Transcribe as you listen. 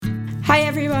Hi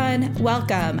everyone,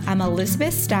 welcome. I'm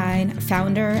Elizabeth Stein,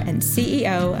 founder and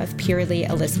CEO of Purely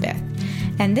Elizabeth.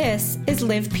 And this is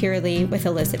Live Purely with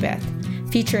Elizabeth,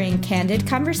 featuring candid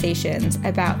conversations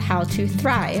about how to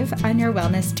thrive on your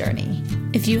wellness journey.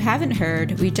 If you haven't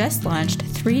heard, we just launched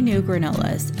 3 new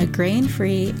granolas, a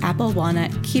grain-free apple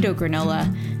walnut keto granola,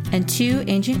 and 2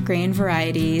 ancient grain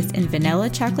varieties in vanilla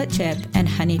chocolate chip and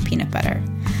honey peanut butter.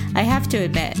 I have to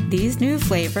admit, these new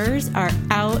flavors are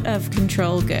out of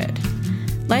control good.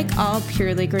 Like all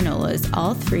Purely granolas,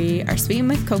 all 3 are sweetened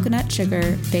with coconut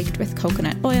sugar, baked with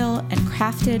coconut oil, and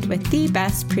crafted with the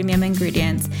best premium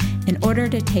ingredients in order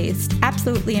to taste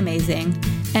absolutely amazing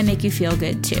and make you feel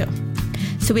good too.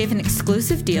 So we have an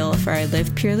exclusive deal for our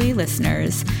Live Purely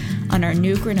listeners on our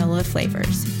new granola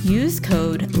flavors. Use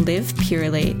code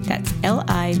LIVEPURELY, that's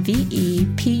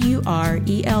LIVEPURELY,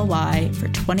 for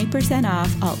 20%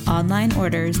 off all online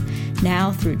orders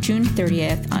now through June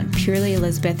 30th on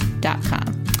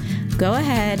purelyelizabeth.com. Go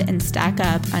ahead and stack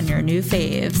up on your new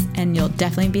faves, and you'll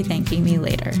definitely be thanking me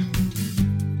later.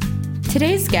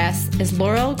 Today's guest is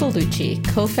Laurel Gallucci,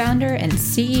 co-founder and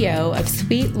CEO of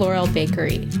Sweet Laurel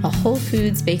Bakery, a Whole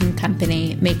Foods baking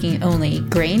company making only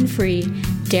grain-free,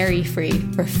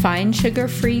 dairy-free, refined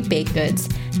sugar-free baked goods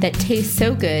that taste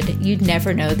so good you'd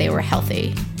never know they were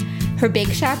healthy. Her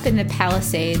bake shop in the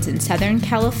Palisades in Southern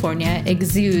California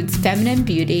exudes feminine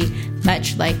beauty,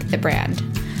 much like the brand.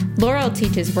 Laurel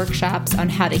teaches workshops on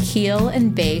how to heal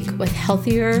and bake with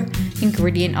healthier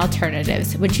ingredient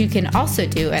alternatives, which you can also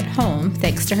do at home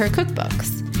thanks to her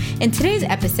cookbooks. In today's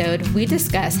episode, we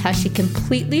discuss how she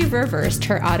completely reversed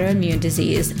her autoimmune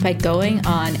disease by going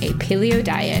on a paleo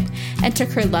diet and took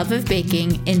her love of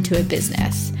baking into a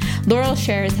business. Laurel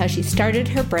shares how she started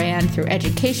her brand through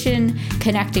education,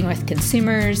 connecting with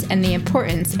consumers, and the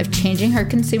importance of changing her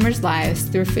consumers' lives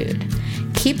through food.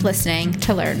 Keep listening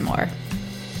to learn more.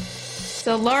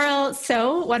 So Laurel,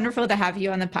 so wonderful to have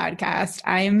you on the podcast.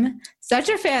 I'm such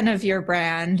a fan of your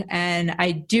brand, and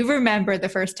I do remember the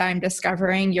first time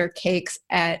discovering your cakes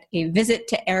at a visit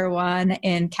to Erewhon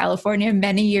in California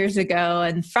many years ago.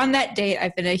 And from that date,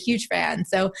 I've been a huge fan.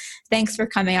 So thanks for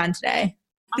coming on today.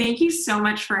 Thank you so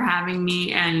much for having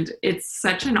me. And it's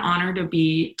such an honor to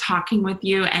be talking with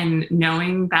you, and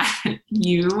knowing that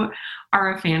you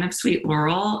are a fan of Sweet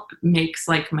Laurel makes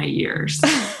like my years.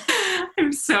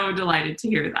 I'm so delighted to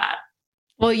hear that.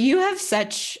 Well, you have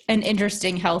such an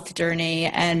interesting health journey,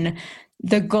 and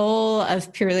the goal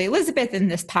of Purely Elizabeth in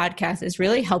this podcast is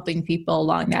really helping people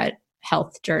along that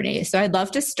health journey. So I'd love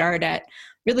to start at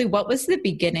really what was the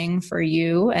beginning for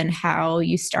you and how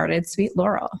you started Sweet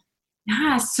Laurel?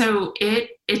 Yeah, so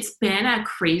it's been a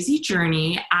crazy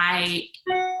journey. I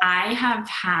have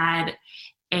had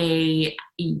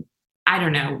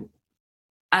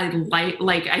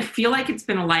I feel like it's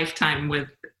been a lifetime with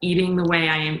eating the way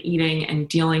I am eating and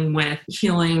dealing with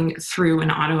healing through an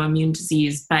autoimmune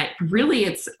disease. But really,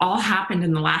 it's all happened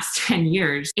in the last 10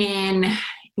 years. In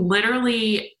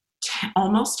literally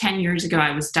almost 10 years ago,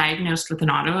 I was diagnosed with an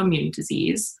autoimmune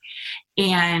disease.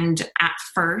 And at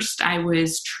first, I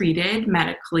was treated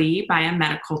medically by a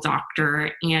medical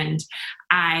doctor, and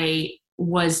I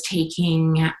was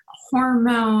taking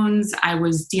hormones. I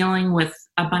was dealing with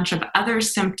a bunch of other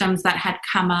symptoms that had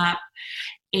come up,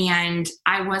 and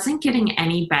I wasn't getting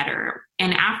any better.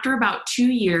 And after about 2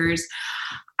 years,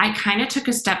 I kind of took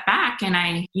a step back, and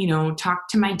I,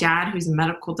 talked to my dad, who's a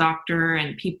medical doctor,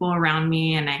 and people around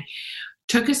me, and I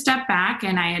took a step back,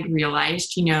 and I had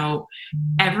realized,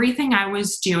 everything I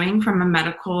was doing from a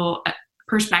medical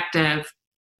perspective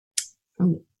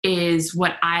is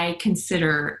what I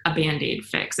consider a Band-Aid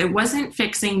fix. It wasn't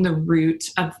fixing the root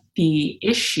of the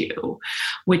issue,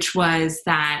 which was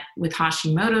that with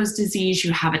Hashimoto's disease,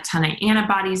 you have a ton of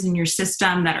antibodies in your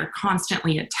system that are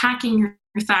constantly attacking your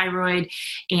thyroid.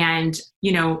 And,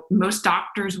 most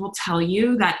doctors will tell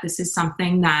you that this is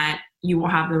something that you will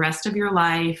have the rest of your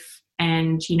life.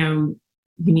 And, you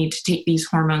need to take these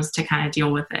hormones to kind of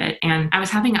deal with it. And I was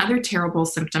having other terrible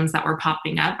symptoms that were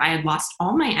popping up. I had lost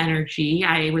all my energy.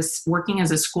 I was working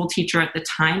as a school teacher at the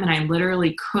time, and I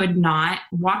literally could not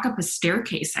walk up a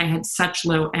staircase. I had such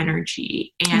low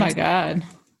energy. And oh my God.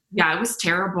 Yeah, it was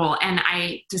terrible. And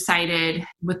I decided,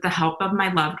 with the help of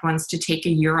my loved ones, to take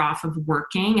a year off of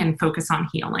working and focus on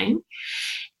healing.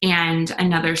 And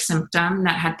another symptom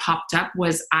that had popped up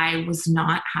was I was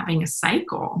not having a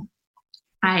cycle.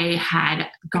 I had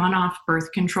gone off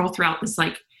birth control throughout this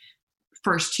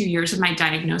first 2 years of my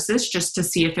diagnosis just to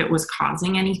see if it was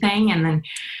causing anything, and then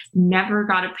never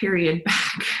got a period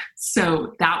back.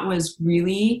 So that was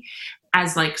really,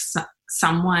 as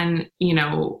someone,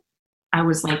 I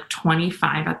was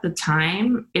 25 at the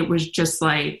time. It was just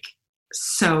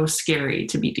so scary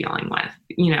to be dealing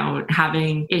with,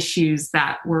 having issues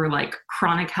that were like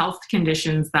chronic health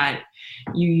conditions that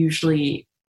you usually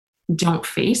don't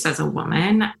face as a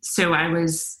woman. So I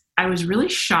was really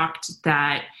shocked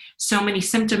that so many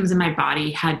symptoms in my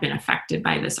body had been affected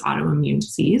by this autoimmune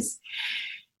disease.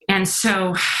 And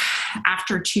so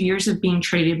after 2 years of being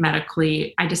treated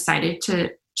medically, I decided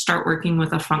to start working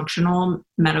with a functional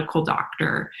medical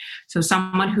doctor. So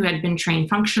someone who had been trained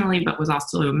functionally, but was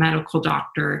also a medical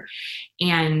doctor.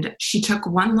 And she took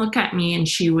one look at me and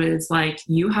she was like,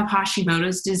 you have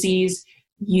Hashimoto's disease.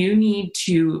 You need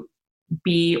to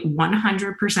be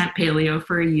 100% paleo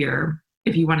for a year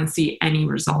if you want to see any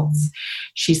results.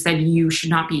 She said, you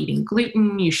should not be eating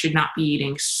gluten. You should not be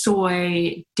eating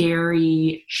soy,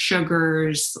 dairy,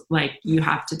 sugars. Like, you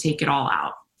have to take it all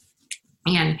out.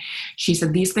 And she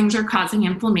said, these things are causing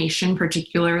inflammation,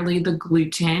 particularly the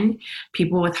gluten.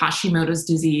 People with Hashimoto's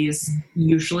disease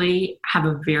usually have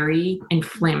a very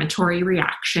inflammatory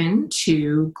reaction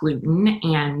to gluten.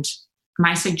 And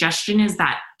my suggestion is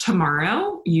that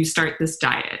tomorrow you start this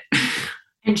diet.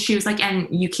 And she was like, and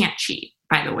you can't cheat,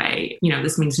 by the way.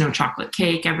 This means no chocolate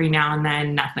cake every now and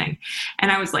then, nothing.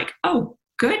 And I was like, oh,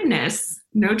 goodness,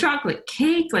 no chocolate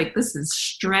cake. Like, this is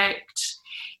strict.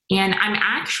 And I'm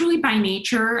actually by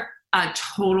nature a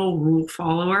total rule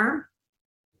follower.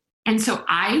 And so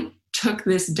I took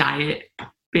this diet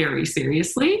very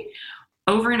seriously.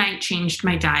 Overnight changed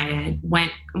my diet,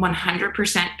 went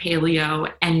 100%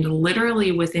 paleo, and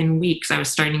literally within weeks, I was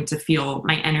starting to feel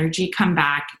my energy come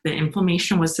back. The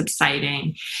inflammation was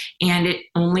subsiding. And it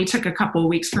only took a couple of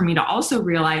weeks for me to also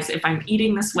realize if I'm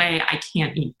eating this way, I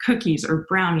can't eat cookies or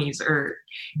brownies or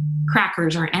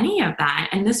crackers or any of that.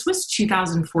 And this was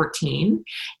 2014.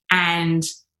 And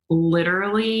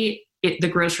literally, the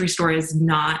grocery store was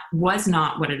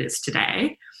not what it is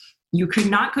today. You could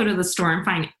not go to the store and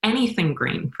find anything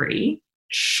grain-free,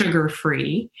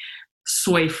 sugar-free,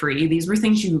 soy-free. These were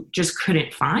things you just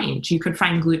couldn't find. You could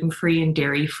find gluten-free and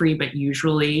dairy-free, but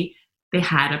usually they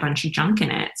had a bunch of junk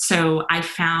in it. So I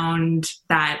found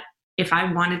that if I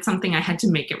wanted something, I had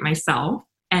to make it myself.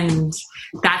 And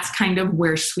that's kind of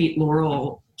where Sweet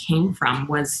Laurel came from,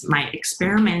 was my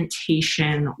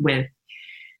experimentation with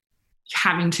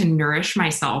having to nourish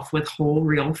myself with whole,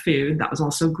 real food that was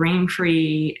also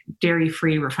grain-free,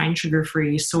 dairy-free, refined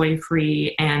sugar-free,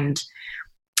 soy-free, and,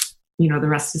 the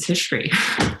rest is history.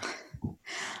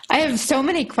 I have so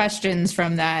many questions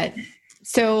from that.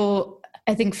 So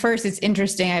I think first it's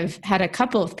interesting. I've had a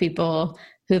couple of people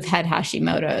who've had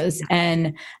Hashimoto's,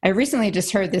 and I recently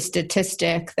just heard the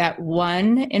statistic that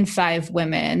 1 in 5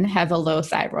 women have a low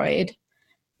thyroid.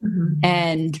 Mm-hmm.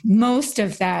 And most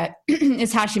of that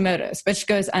is Hashimoto's, which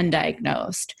goes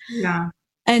undiagnosed. Yeah.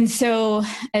 And so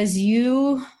as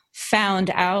you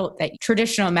found out that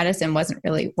traditional medicine wasn't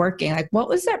really working, like, what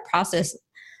was that process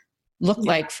look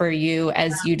like for you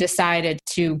as you decided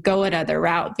to go another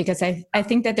route? Because I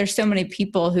think that there's so many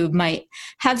people who might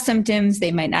have symptoms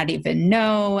they might not even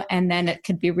know. And then it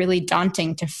could be really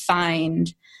daunting to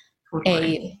find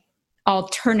a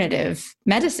alternative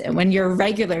medicine when your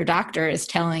regular doctor is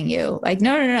telling you, like,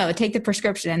 no, take the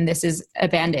prescription and this is a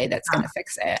Band-Aid that's going to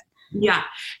fix it. Yeah.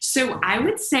 So I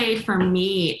would say for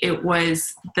me, it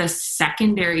was the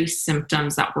secondary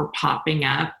symptoms that were popping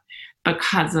up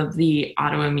because of the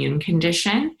autoimmune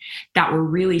condition that were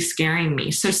really scaring me.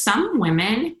 So some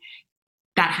women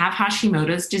that have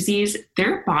Hashimoto's disease,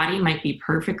 their body might be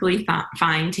perfectly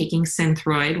fine taking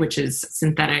Synthroid, which is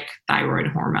synthetic thyroid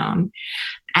hormone,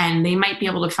 and they might be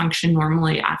able to function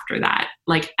normally after that.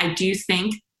 Like, I do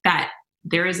think that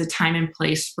there is a time and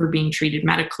place for being treated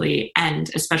medically,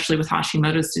 and especially with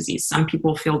Hashimoto's disease, some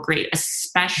people feel great,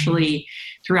 especially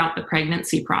throughout the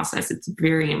pregnancy process. It's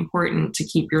very important to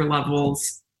keep your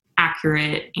levels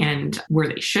accurate and where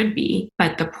they should be.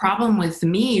 But the problem with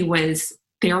me was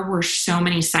there were so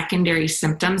many secondary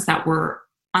symptoms that were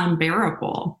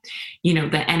unbearable.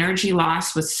 The energy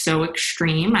loss was so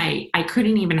extreme. I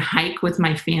couldn't even hike with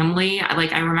my family.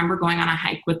 I remember going on a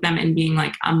hike with them and being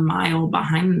like a mile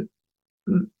behind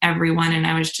everyone. And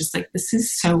I was just like, this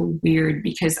is so weird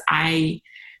because I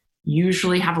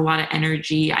usually have a lot of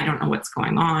energy. I don't know what's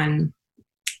going on.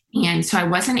 And so I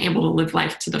wasn't able to live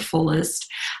life to the fullest.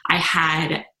 I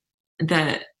had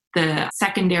the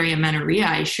secondary amenorrhea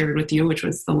I shared with you, which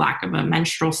was the lack of a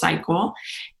menstrual cycle.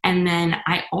 And then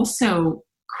I also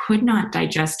could not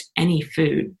digest any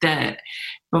food.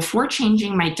 Before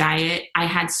changing my diet, I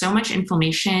had so much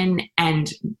inflammation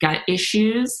and gut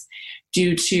issues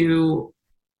due to,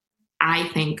 I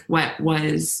think, what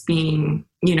was being,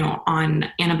 on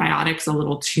antibiotics a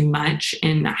little too much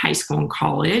in high school and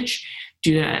college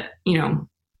due to,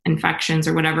 infections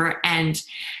or whatever. And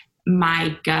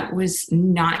my gut was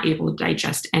not able to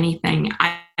digest anything.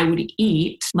 I would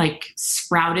eat like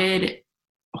sprouted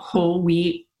whole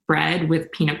wheat bread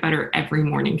with peanut butter every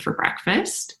morning for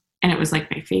breakfast. And it was like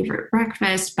my favorite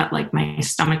breakfast, but like my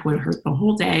stomach would hurt the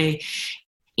whole day.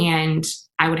 And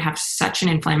I would have such an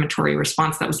inflammatory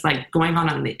response that was like going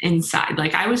on the inside.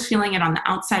 Like I was feeling it on the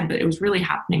outside, but it was really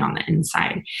happening on the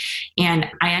inside. And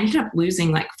I ended up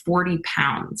losing like 40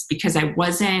 pounds because I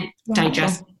wasn't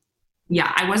digesting.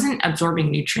 Yeah, I wasn't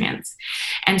absorbing nutrients.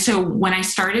 And so when I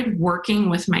started working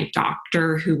with my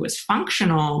doctor who was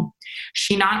functional,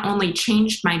 she not only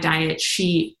changed my diet,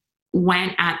 she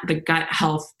went at the gut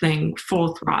health thing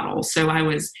full throttle. So I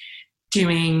was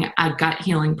doing a gut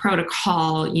healing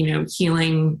protocol,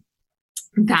 healing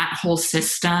that whole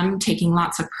system, taking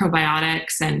lots of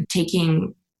probiotics and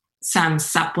taking some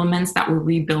supplements that were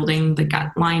rebuilding the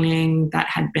gut lining that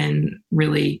had been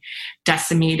really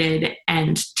decimated,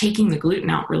 and taking the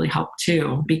gluten out really helped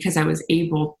too, because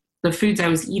the foods I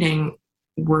was eating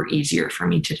were easier for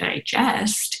me to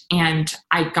digest, and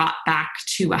I got back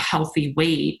to a healthy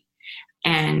weight.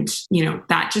 And,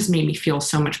 that just made me feel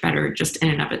so much better just in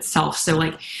and of itself. So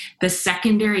like the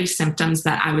secondary symptoms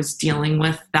that I was dealing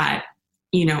with that,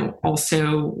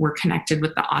 also were connected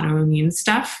with the autoimmune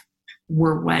stuff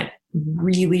were what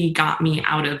really got me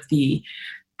out of the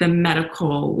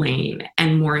medical lane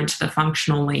and more into the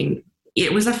functional lane.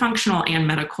 It was a functional and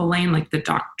medical lane. Like the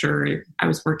doctor I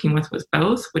was working with was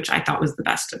both, which I thought was the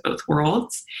best of both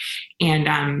worlds.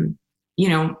 And,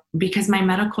 because my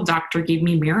medical doctor gave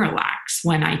me Miralax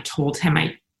when I told him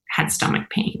I had stomach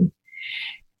pain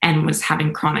and was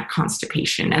having chronic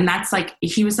constipation. And that's like,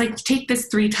 he was like, take this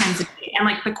 3 times a day. And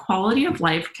like the quality of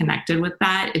life connected with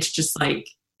that, it's just like,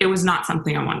 it was not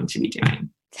something I wanted to be doing.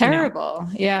 Terrible.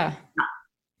 Yeah.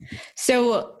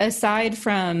 So aside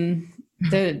from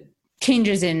the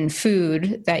changes in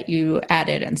food that you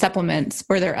added and supplements,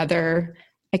 were there other,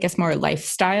 I guess, more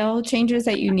lifestyle changes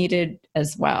that you needed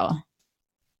as well?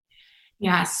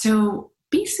 Yeah. So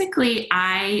basically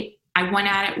I went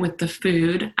at it with the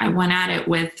food. I went at it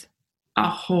with a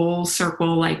whole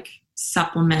circle, like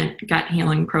supplement gut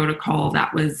healing protocol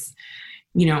that was,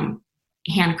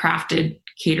 handcrafted,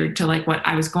 catered to like what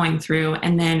I was going through.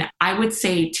 And then I would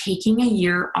say taking a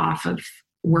year off of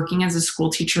working as a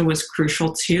school teacher was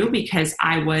crucial too, because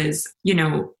I was,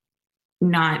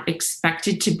 not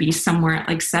expected to be somewhere at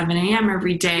like 7 a.m.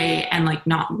 every day and like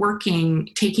not working.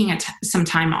 Taking some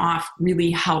time off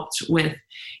really helped with,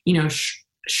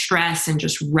 stress and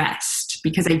just rest,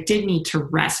 because I did need to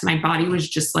rest. My body was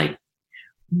just like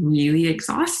really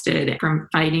exhausted from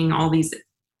fighting all these,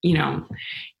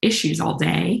 issues all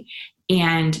day.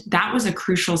 And that was a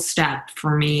crucial step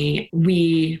for me.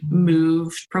 We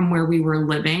moved from where we were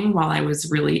living while I was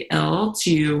really ill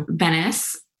to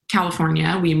Venice,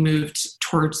 California. We moved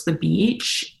towards the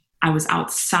beach. I was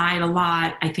outside a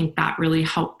lot. I think that really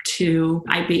helped too.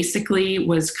 I basically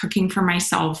was cooking for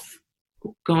myself,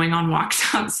 going on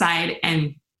walks outside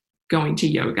and going to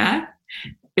yoga.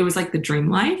 It was like the dream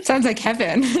life. Sounds like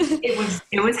heaven.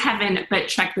 It was heaven. But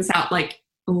check this out. Like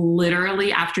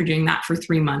literally after doing that for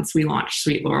 3 months, we launched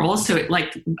Sweet Laurel. So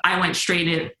I went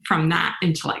straight from that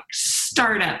into like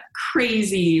startup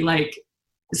crazy, like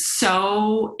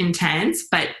so intense,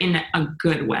 but in a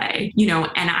good way,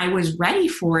 and I was ready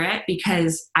for it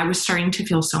because I was starting to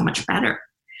feel so much better.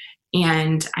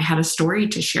 And I had a story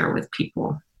to share with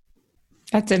people.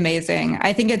 That's amazing.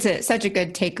 I think it's such a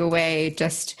good takeaway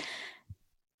just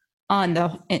on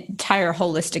the entire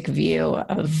holistic view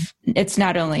of it's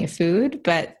not only food,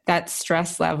 but that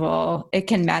stress level, it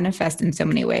can manifest in so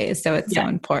many ways. So it's so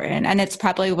important. And it's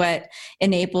probably what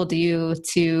enabled you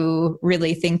to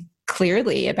really think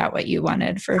clearly about what you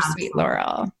wanted for Sweet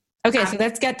Laurel. Okay, so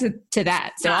let's get to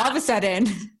that. So all of a sudden,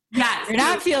 you're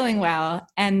not feeling well,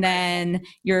 and then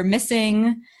you're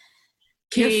missing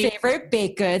your favorite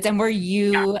baked goods. And were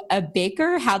you a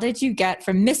baker? How did you get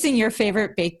from missing your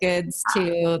favorite baked goods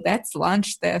to let's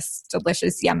launch this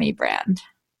delicious, yummy brand?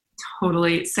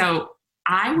 Totally. So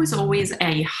I was always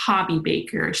a hobby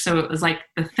baker. So it was like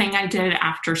the thing I did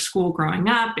after school growing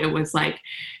up. It was like,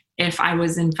 if I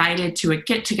was invited to a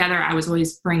get together, I was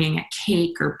always bringing a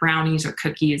cake or brownies or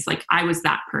cookies. Like I was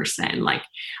that person. Like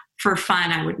for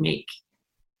fun, I would make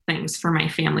things for my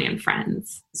family and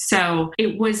friends. So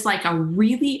it was like a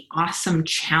really awesome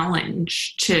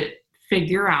challenge to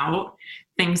figure out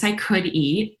things I could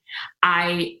eat.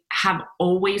 I have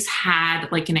always had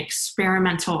like an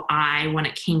experimental eye when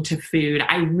it came to food.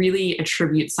 I really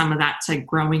attribute some of that to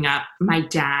growing up. My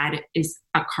dad is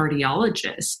a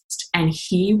cardiologist, and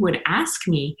he would ask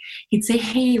me, he'd say,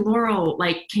 "Hey, Laurel,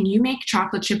 like, can you make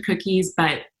chocolate chip cookies,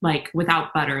 but like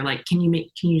without butter? Like, can you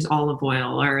use olive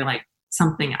oil or like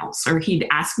something else?" Or he'd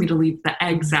ask me to leave the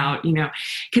eggs out,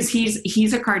 because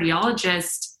he's a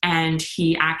cardiologist, and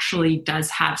he actually does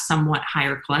have somewhat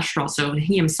higher cholesterol. So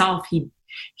he himself, he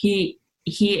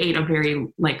ate a very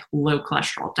like low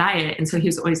cholesterol diet. And so he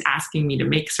was always asking me to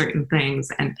make certain things.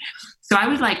 And so I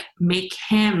would like make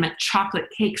him chocolate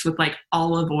cakes with like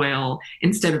olive oil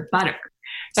instead of butter.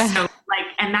 So like,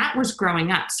 and that was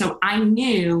growing up. So I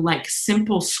knew like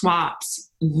simple swaps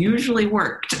usually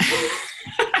worked.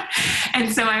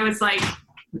 And so I was like,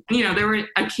 there were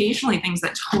occasionally things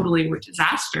that totally were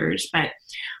disasters, but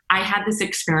I had this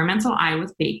experimental eye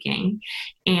with baking.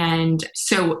 And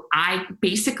so I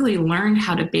basically learned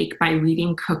how to bake by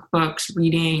reading cookbooks,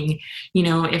 reading,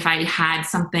 if I had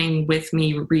something with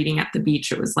me reading at the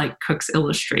beach, it was like Cooks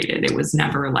Illustrated. It was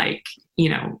never like,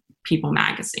 People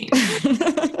Magazine. So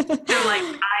like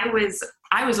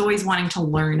I was always wanting to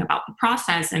learn about the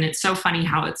process. And it's so funny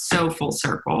how it's so full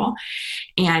circle.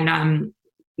 And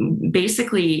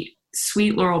basically,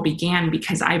 Sweet Laurel began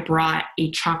because I brought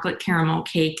a chocolate caramel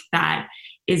cake that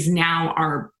is now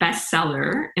our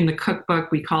bestseller in the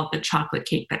cookbook. We call it the chocolate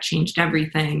cake that changed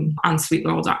everything. On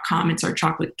sweetlaurel.com, it's our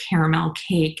chocolate caramel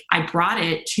cake. I brought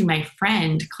it to my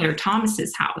friend Claire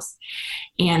Thomas's house.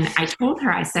 And I told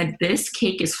her, I said, this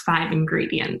cake is 5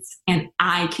 ingredients and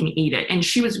I can eat it. And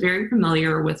she was very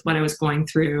familiar with what I was going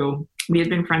through. We had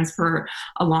been friends for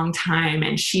a long time,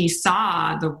 and she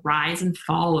saw the rise and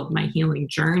fall of my healing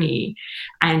journey.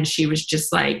 And she was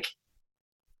just like,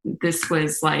 this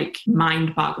was like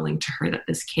mind-boggling to her that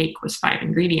this cake was 5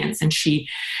 ingredients. And she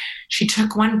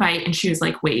took one bite and she was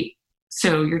like, wait,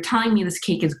 so you're telling me this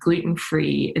cake is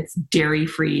gluten-free, it's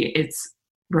dairy-free, it's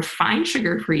refined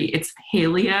sugar-free, it's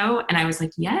paleo? And I was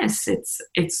like, yes, it's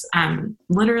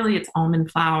literally it's almond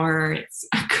flour, it's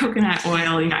coconut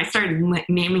oil. I started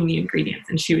naming the ingredients,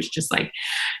 and she was just like,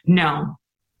 no,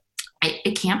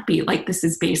 it can't be. Like, this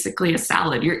is basically a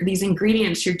salad. These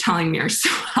ingredients you're telling me are so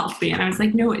healthy. And I was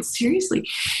like, no, it's seriously.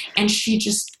 And she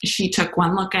took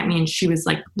one look at me and she was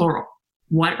like, Laurel,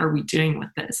 what are we doing with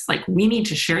this? Like, we need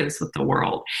to share this with the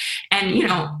world. And,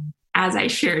 as I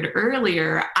shared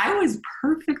earlier, I was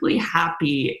perfectly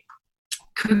happy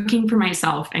cooking for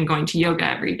myself and going to yoga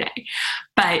every day.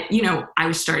 But, I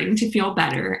was starting to feel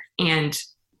better. And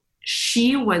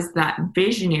she was that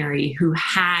visionary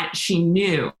she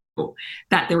knew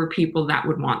that there were people that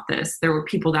would want this. There were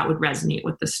people that would resonate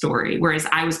with the story. Whereas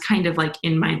I was kind of like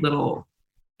in my little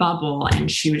bubble,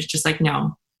 and she was just like,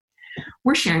 no,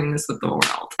 we're sharing this with the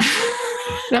world.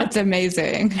 That's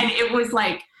amazing. And it was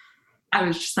like, I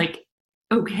was just like,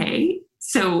 okay,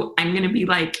 so I'm going to be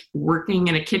like working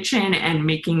in a kitchen and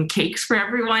making cakes for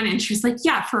everyone. And she was like,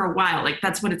 yeah, for a while, like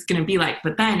that's what it's going to be like.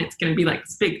 But then it's going to be like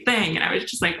this big thing. And I was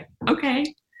just like, okay,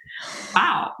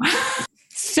 wow.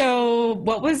 So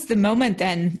what was the moment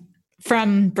then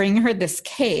from bringing her this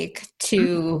cake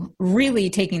to really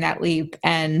taking that leap?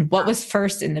 And what was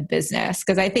first in the business?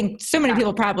 Because I think so many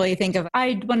people probably think of,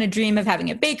 I want to dream of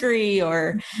having a bakery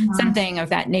or something of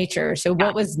that nature. So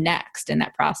what was next in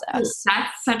that process?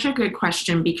 That's such a good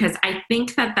question, because I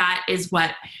think that is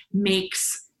what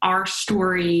makes our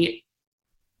story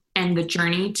and the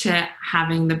journey to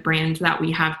having the brand that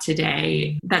we have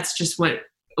today. That's just what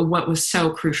was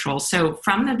so crucial. So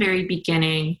from the very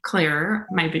beginning, Claire,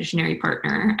 my visionary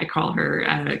partner, I call her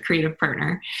a creative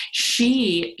partner,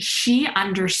 she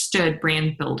understood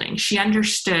brand building. She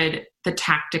understood the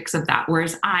tactics of that.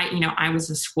 Whereas I was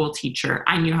a school teacher.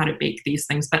 I knew how to bake these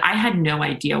things, but I had no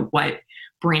idea what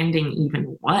branding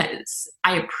even was.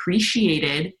 I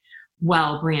appreciated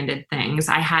well-branded things.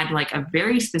 I had like a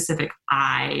very specific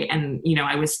eye, and,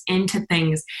 I was into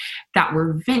things that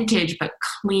were vintage, but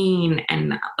clean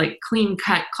and like clean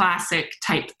cut classic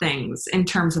type things in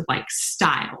terms of like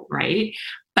style. Right.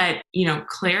 But,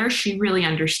 Claire, she really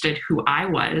understood who I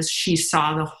was. She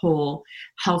saw the whole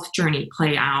health journey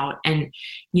play out and,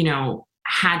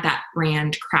 had that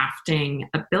brand crafting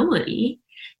ability.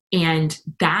 And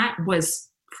that was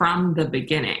from the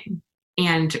beginning.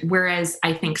 And whereas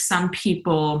I think some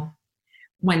people,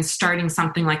 when starting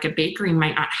something like a bakery,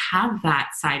 might not have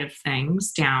that side of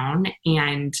things down.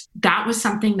 And that was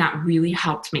something that really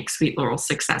helped make Sweet Laurel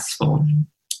successful.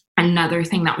 Another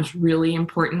thing that was really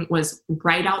important was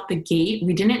right out the gate,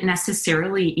 we didn't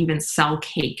necessarily even sell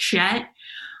cakes yet.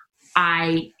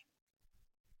 I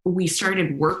we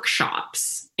started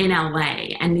workshops in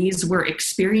LA, and these were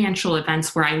experiential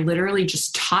events where I literally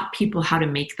just taught people how to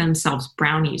make themselves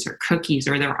brownies or cookies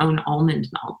or their own almond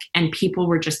milk. And people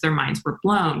were just, their minds were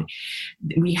blown.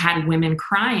 We had women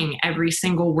crying every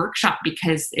single workshop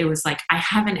because it was like, I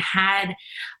haven't had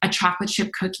a chocolate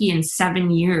chip cookie in 7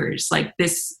 years. Like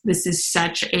this is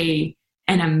such an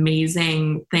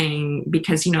amazing thing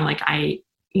because,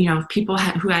 people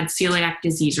who had celiac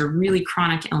disease or really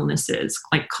chronic illnesses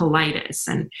like colitis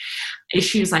and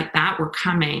issues like that were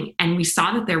coming. And we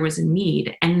saw that there was a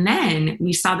need. And then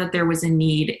we saw that there was a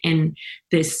need in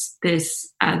this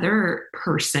other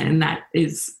person that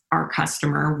is our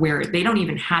customer where they don't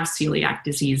even have celiac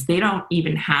disease. They don't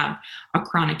even have a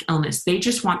chronic illness. They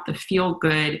just want the feel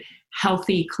good,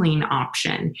 healthy, clean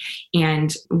option.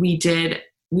 And we did,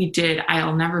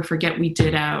 I'll never forget, we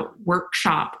did a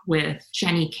workshop with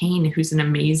Jenny Kane, who's an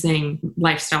amazing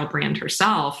lifestyle brand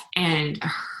herself. And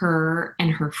her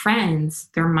friends,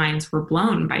 their minds were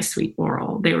blown by Sweet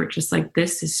Laurel. They were just like,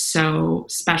 this is so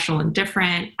special and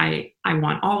different. I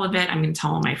want all of it. I'm going to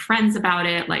tell all my friends about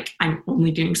it. Like, I'm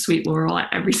only doing Sweet Laurel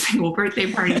at every single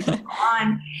birthday party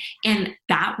on. And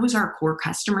that was our core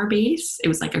customer base. It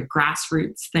was like a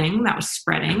grassroots thing that was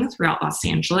spreading throughout Los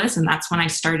Angeles. And that's when I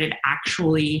started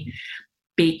actually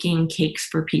baking cakes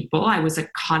for people. I was a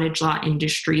cottage law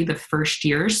industry the first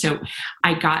year. So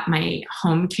I got my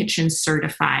home kitchen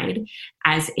certified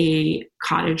as a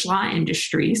cottage law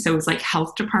industry. So it was like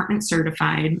health department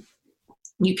certified.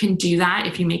 You can do that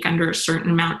if you make under a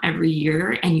certain amount every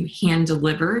year and you hand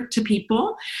deliver to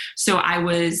people. So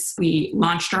we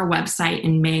launched our website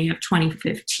in May of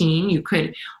 2015. You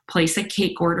could place a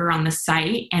cake order on the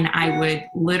site and I would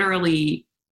literally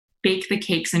bake the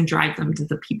cakes and drive them to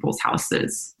the people's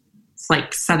houses. It's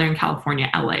like Southern California,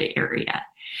 LA area.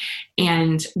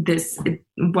 And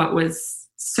what was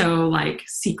so like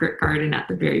secret garden at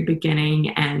the very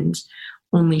beginning and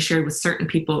only shared with certain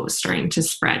people, it was starting to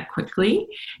spread quickly.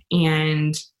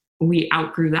 And we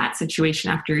outgrew that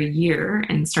situation after a year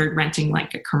and started renting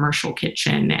like a commercial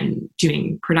kitchen and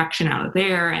doing production out of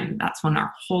there. And that's when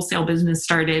our wholesale business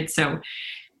started. So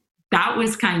that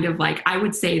was kind of like, I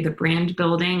would say the brand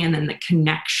building and then the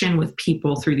connection with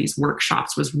people through these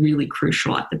workshops was really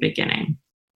crucial at the beginning.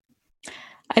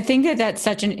 I think that that's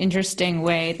such an interesting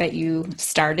way that you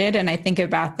started. And I think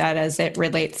about that as it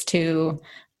relates to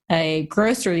a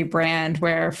grocery brand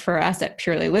where for us at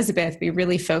Purely Elizabeth, we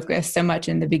really focus so much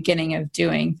in the beginning of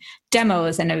doing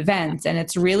demos and events. And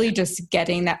it's really just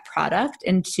getting that product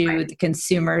into the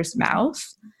consumer's mouth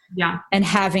and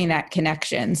having that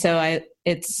connection. So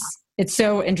it's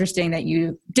so interesting that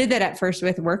you did that at first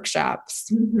with workshops.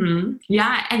 Mm-hmm.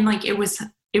 Yeah. And like, it was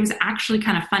actually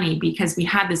kind of funny because we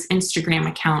had this Instagram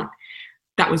account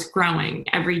that was growing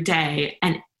every day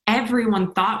and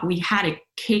everyone thought we had a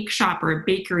cake shop or a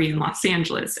bakery in Los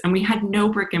Angeles and we had no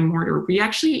brick and mortar. We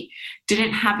actually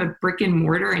didn't have a brick and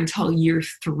mortar until year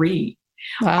 3.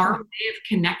 Wow. Our way of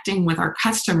connecting with our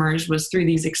customers was through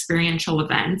these experiential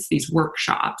events, these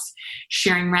workshops,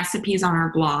 sharing recipes on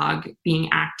our blog, being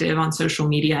active on social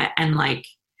media, and like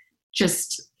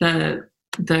just the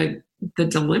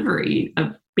delivery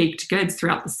of baked goods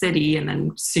throughout the city. And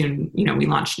then soon, we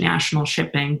launched national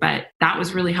shipping, but that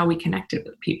was really how we connected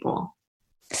with people.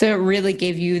 So it really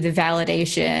gave you the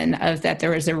validation of that there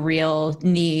was a real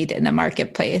need in the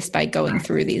marketplace by going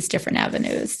through these different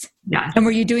avenues. Yeah. And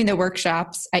were you doing the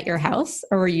workshops at your house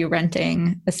or were you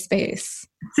renting a space?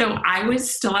 So I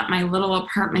was still at my little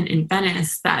apartment in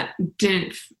Venice that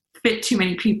didn't fit too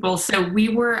many people. So we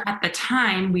were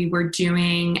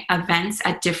doing events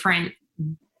at different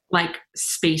like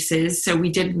spaces. So we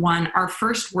did our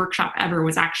first workshop ever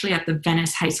was actually at the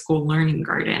Venice High School Learning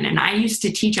Garden. And I used to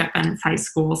teach at Venice High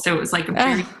School. So it was like a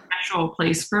very special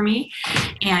place for me.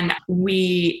 And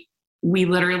we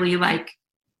literally like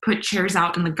put chairs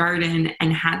out in the garden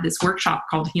and had this workshop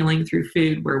called Healing Through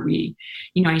Food where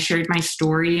I shared my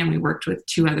story and we worked with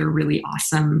 2 other really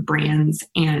awesome brands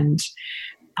and,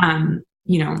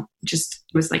 just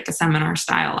was like a seminar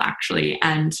style actually.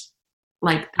 And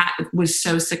like that was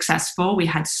so successful. We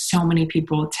had so many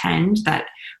people attend that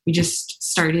we just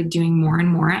started doing more and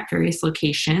more at various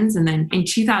locations. And then in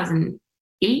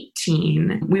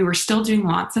 2018, we were still doing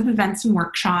lots of events and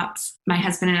workshops. My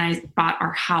husband and I bought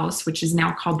our house, which is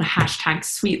now called the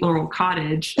 #Sweet Laurel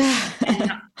Cottage.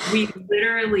 And we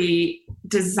literally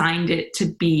designed it to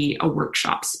be a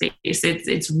workshop space.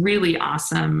 It's really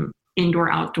awesome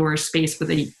indoor outdoor space with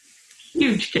a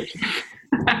huge kitchen.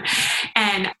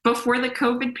 And before before the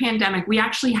COVID pandemic, we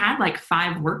actually had like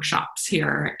 5 workshops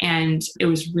here. And it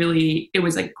was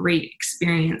a great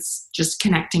experience just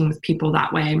connecting with people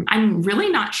that way. I'm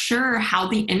really not sure how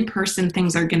the in-person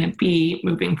things are going to be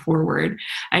moving forward.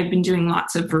 I've been doing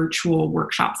lots of virtual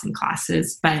workshops and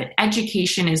classes, but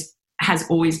education has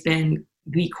always been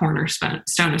the cornerstone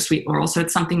of Sweet Laurel. So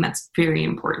it's something that's very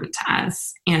important to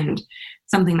us and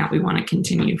something that we want to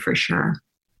continue for sure.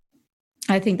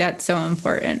 I think that's so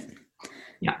important.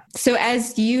 Yeah. So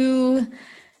as you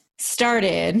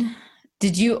started,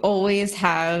 did you always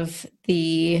have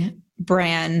the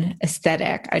brand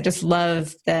aesthetic? I just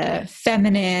love the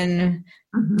feminine,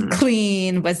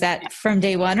 clean. Was that from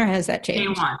day one or has that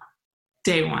changed?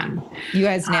 Day one. You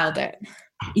guys nailed it.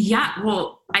 Yeah.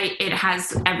 Well, it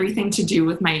has everything to do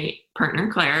with my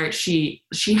partner, Claire. She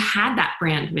had that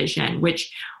brand vision,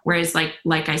 whereas like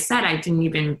I said, I didn't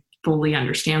even fully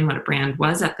understand what a brand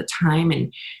was at the time.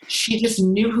 And she just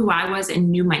knew who I was and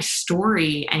knew my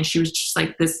story. And she was just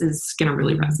like, this is going to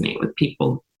really resonate with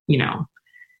people.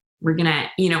 We're going to,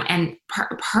 and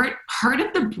part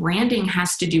of the branding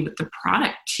has to do with the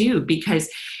product too, because,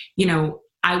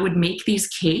 I would make these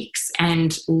cakes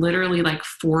and literally like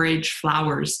forage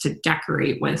flowers to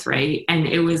decorate with. Right. And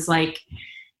it was like,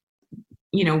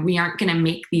 we aren't going to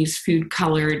make these food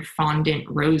colored fondant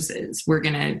roses. We're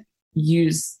going to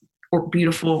use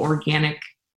beautiful organic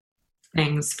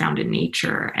things found in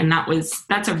nature. And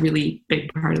that's a really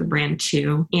big part of the brand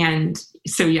too. And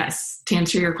so, yes, to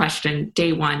answer your question,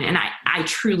 day one, and I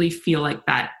truly feel like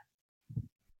that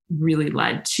really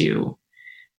led to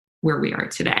where we are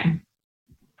today.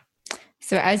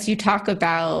 So as you talk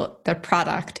about the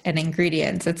product and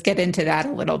ingredients, let's get into that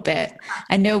a little bit.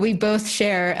 I know we both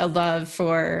share a love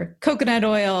for coconut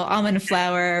oil, almond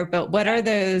flour, but what are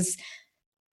those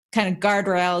kind of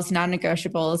guardrails,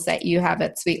 non-negotiables that you have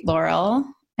at Sweet Laurel?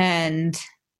 And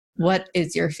what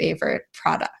is your favorite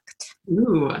product?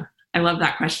 Ooh, I love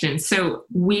that question. So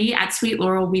we at Sweet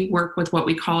Laurel, we work with what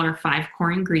we call our 5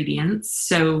 core ingredients.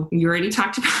 So you already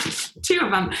talked about 2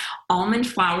 of them. Almond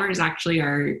flour is actually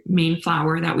our main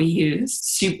flour that we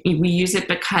use. We use it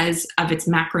because of its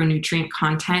macronutrient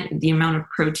content, the amount of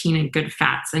protein and good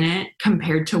fats in it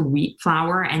compared to wheat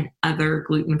flour and other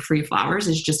gluten-free flours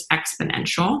is just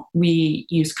exponential. We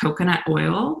use coconut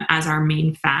oil as our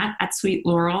main fat at Sweet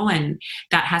Laurel. And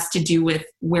that has to do with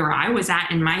where I was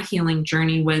at in my healing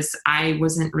journey was I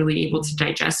wasn't really able to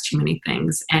digest too many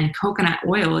things. And coconut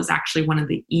oil is actually one of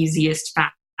the easiest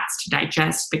fats to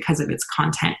digest because of its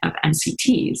content of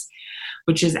MCTs,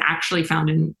 which is actually found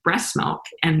in breast milk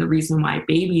and the reason why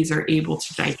babies are able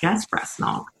to digest breast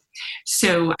milk.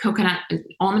 So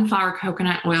almond flour,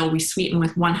 coconut oil, we sweeten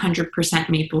with 100%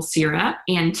 maple syrup.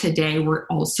 And today we're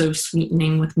also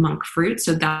sweetening with monk fruit.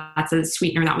 So that's a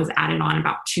sweetener that was added on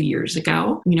about 2 years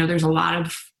ago. There's a lot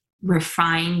of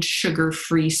refined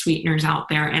sugar-free sweeteners out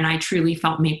there. And I truly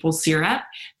felt maple syrup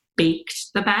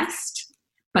baked the best,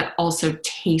 but also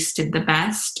tasted the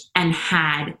best and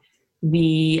had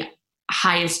the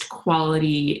highest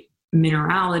quality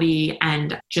minerality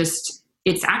and just,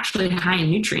 it's actually high in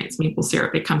nutrients, maple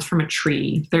syrup. It comes from a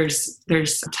tree. There's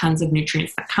tons of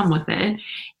nutrients that come with it.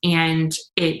 And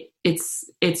it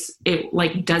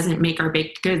like doesn't make our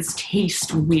baked goods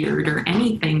taste weird or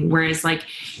anything. Whereas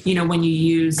when you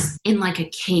use in like a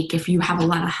cake, if you have a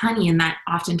lot of honey in that,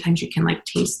 oftentimes you can like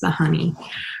taste the honey,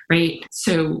 right?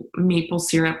 So maple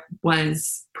syrup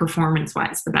was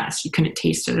performance-wise the best. You couldn't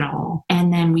taste it at all.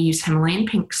 And then we use Himalayan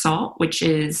pink salt, which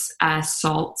is a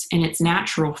salt in its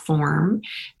natural form.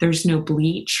 There's no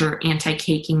bleach or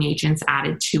anti-caking agents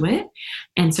added to it.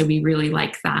 And so we really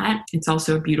like that. It's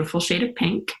also a beautiful shade of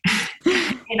pink.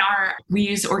 We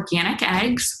use organic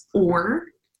eggs or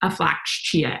a flax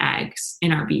chia eggs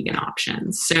in our vegan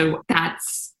options. So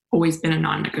that's always been a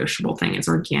non-negotiable thing is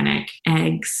organic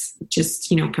eggs.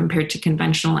 Just, compared to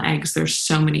conventional eggs, there's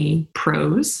so many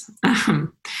pros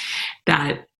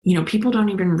that, people don't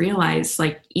even realize,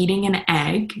 like eating an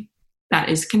egg that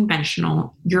is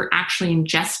conventional, you're actually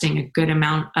ingesting a good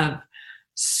amount of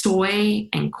soy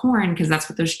and corn because that's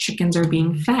what those chickens are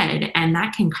being fed. And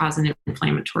that can cause an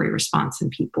inflammatory response in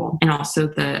people. And also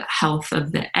the health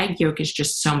of the egg yolk is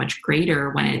just so much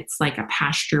greater when it's like a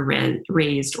pasture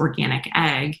raised organic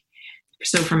egg.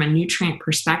 So from a nutrient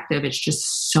perspective, it's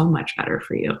just so much better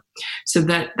for you. So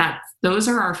those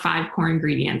are our 5 core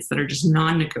ingredients that are just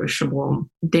non-negotiable.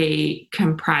 They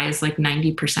comprise like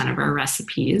 90% of our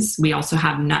recipes. We also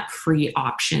have nut-free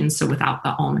options, so without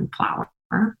the almond flour.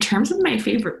 In terms of my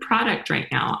favorite product right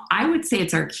now, I would say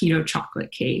it's our keto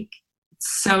chocolate cake.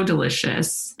 So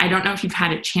delicious. I don't know if you've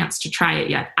had a chance to try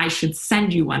it yet. I should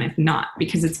send you one if not,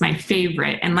 because it's my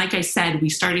favorite. And like I said, we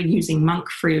started using monk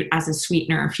fruit as a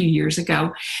sweetener a few years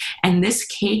ago. And this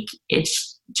cake, it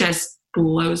just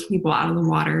blows people out of the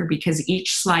water because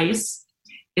each slice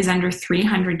is under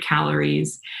 300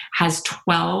 calories, has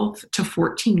 12 to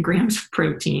 14 grams of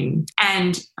protein,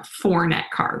 and 4 net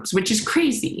carbs, which is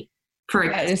crazy.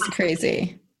 That is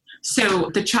crazy. So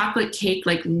the chocolate cake,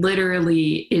 like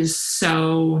literally is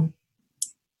so,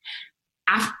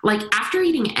 after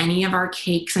eating any of our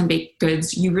cakes and baked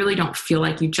goods, you really don't feel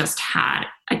like you just had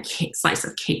a slice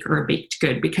of cake or a baked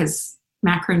good, because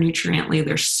macronutriently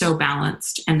they're so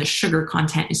balanced and the sugar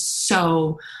content is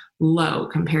so low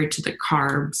compared to the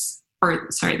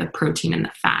the protein and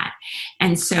the fat.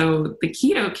 And so the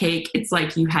keto cake, it's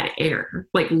like you had air,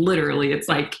 like literally it's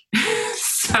like,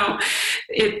 so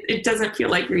it doesn't feel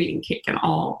like you're eating cake at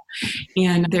all.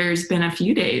 And there's been a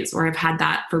few days where I've had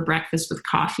that for breakfast with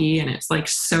coffee and it's like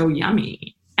so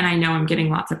yummy. And I know I'm getting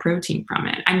lots of protein from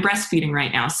it. I'm breastfeeding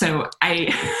right now. So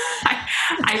I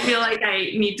feel like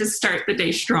I need to start the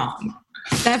day strong.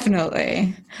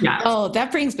 Definitely. Yeah. Oh,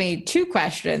 that brings me 2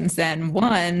 questions then.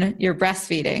 One, you're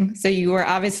breastfeeding. So you were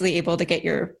obviously able to get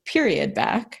your period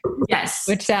back. Yes.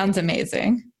 Which sounds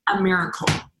amazing. A miracle.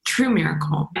 True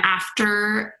miracle.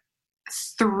 After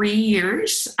 3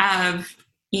 years of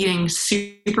eating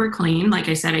super clean, like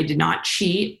I said, I did not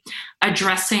cheat,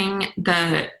 addressing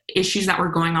the issues that were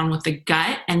going on with the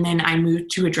gut. And then I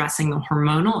moved to addressing the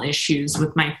hormonal issues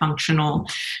with my functional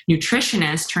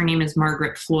nutritionist. Her name is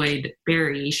Margaret Floyd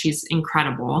Berry. She's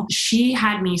incredible. She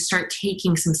had me start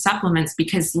taking some supplements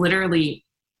because literally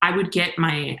I would get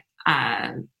my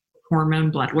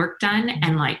hormone blood work done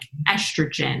and like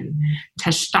estrogen,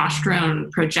 testosterone,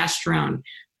 progesterone,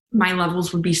 my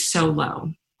levels would be so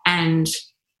low. And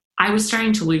I was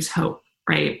starting to lose hope,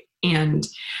 right? And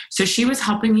so she was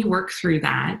helping me work through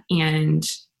that. And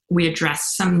we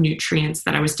addressed some nutrients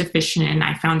that I was deficient in.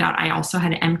 I found out I also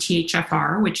had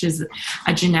MTHFR, which is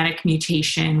a genetic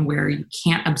mutation where you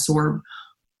can't absorb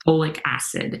folic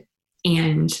acid.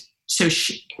 And so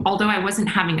although I wasn't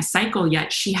having a cycle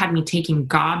yet, she had me taking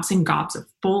gobs and gobs of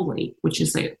folate, which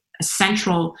is a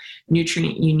central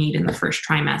nutrient you need in the first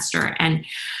trimester. And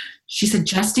she said,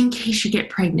 just in case you get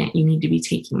pregnant, you need to be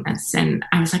taking this. And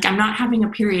I was like, I'm not having a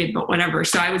period, but whatever.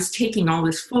 So I was taking all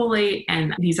this folate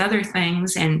and these other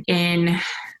things. And in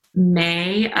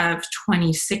May of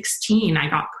 2016, I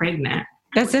got pregnant.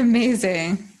 That's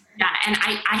amazing. Yeah. And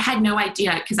I had no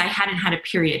idea because I hadn't had a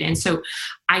period. And so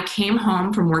I came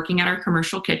home from working at our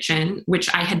commercial kitchen,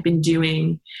 which I had been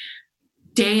doing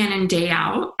day in and day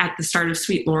out at the start of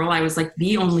Sweet Laurel. I was like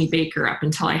the only baker up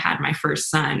until I had my first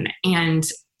son. And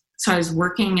so I was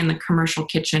working in the commercial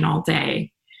kitchen all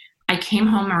day. I came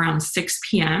home around 6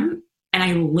 p.m. and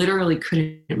I literally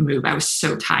couldn't move. I was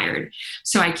so tired.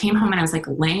 So I came home and I was like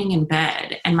laying in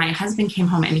bed, and my husband came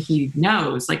home and he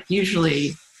knows, like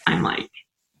usually I'm like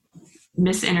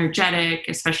misenergetic,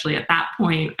 especially at that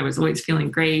point. I was always feeling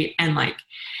great. And like,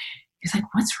 he's like,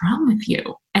 what's wrong with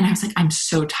you? And I was like, I'm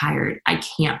so tired. I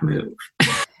can't move.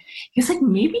 He's like,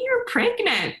 maybe you're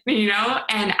pregnant,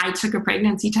 And I took a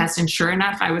pregnancy test, and sure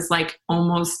enough, I was like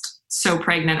almost so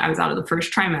pregnant. I was out of the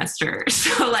first trimester.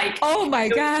 So like, oh my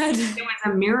God, it was a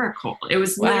miracle. It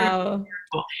was literally a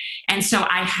miracle. And so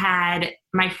I had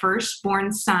my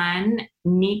firstborn son,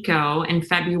 Nico, in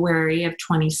February of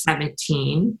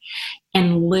 2017.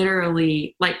 And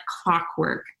literally like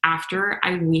clockwork, after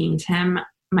I weaned him,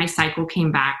 my cycle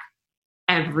came back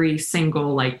every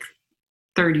single like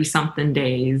 30 something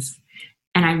days.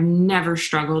 And I've never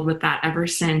struggled with that ever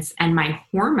since. And my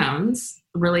hormones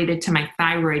related to my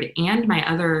thyroid and my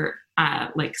other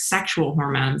like sexual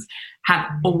hormones have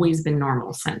always been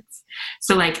normal since.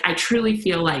 So like, I truly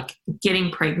feel like getting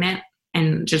pregnant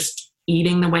and just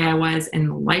eating the way I was and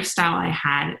the lifestyle I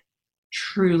had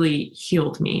truly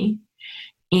healed me.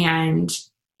 And,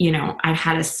 I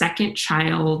had a second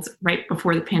child right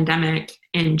before the pandemic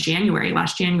in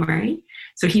last January.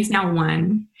 So he's now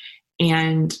 1.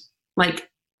 And like,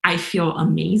 I feel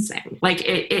amazing. Like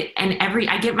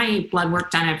I get my blood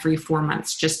work done every 4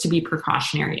 months just to be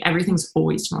precautionary. Everything's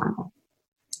always normal.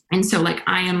 And so like,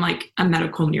 I am like a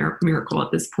medical miracle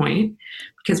at this point,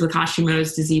 because with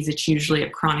Hashimoto's disease, it's usually a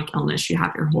chronic illness you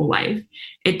have your whole life.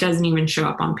 It doesn't even show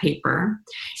up on paper.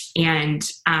 And,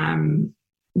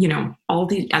 all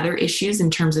the other issues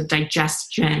in terms of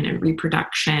digestion and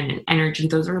reproduction and energy,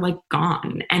 those are like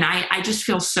gone. And I just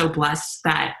feel so blessed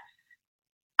that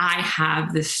I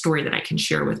have this story that I can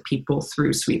share with people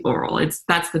through Sweet Laurel.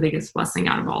 That's the biggest blessing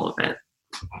out of all of it.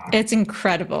 It's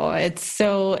incredible. It's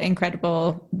so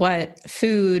incredible what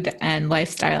food and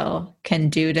lifestyle can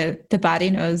do to the body.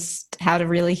 Knows how to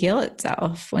really heal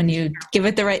itself when you give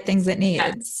it the right things it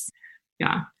needs.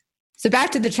 Yeah. So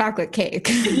back to the chocolate cake.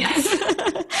 Yes.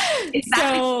 Is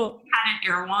that you had at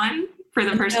Erewhon for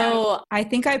the first time? So I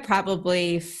think I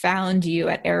probably found you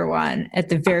at Erewhon at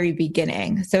the very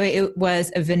beginning. So it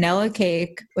was a vanilla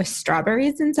cake with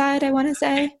strawberries inside, I want to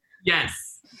say.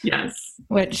 Yes.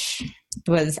 Which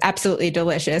was absolutely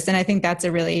delicious. And I think that's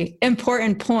a really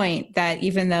important point, that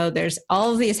even though there's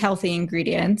all of these healthy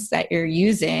ingredients that you're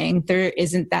using, there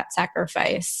isn't that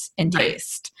sacrifice in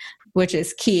taste, which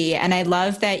is key. And I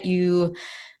love that you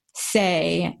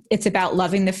say it's about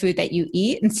loving the food that you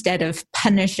eat instead of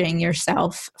punishing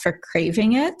yourself for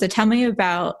craving it. So tell me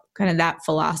about kind of that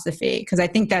philosophy, because I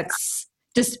think that's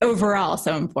just overall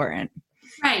so important.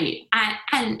 Right.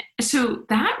 And so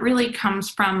that really comes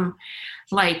from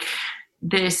like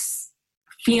this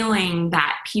feeling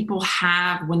that people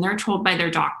have when they're told by their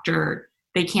doctor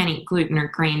they can't eat gluten or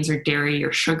grains or dairy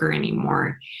or sugar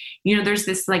anymore. You know, there's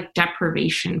this like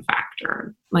deprivation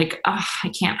factor, like, oh, I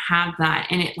can't have that.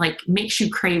 And it like makes you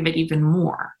crave it even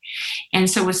more. And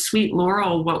so with Sweet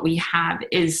Laurel, what we have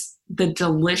is the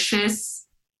delicious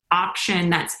option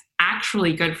that's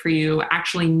actually good for you,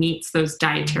 actually meets those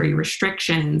dietary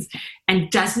restrictions and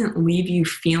doesn't leave you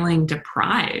feeling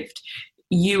deprived.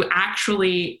 You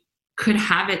actually could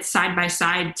have it side by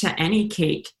side to any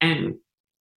cake and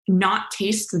not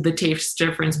taste the taste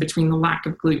difference between the lack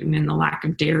of gluten and the lack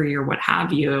of dairy or what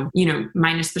have you,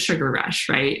 minus the sugar rush,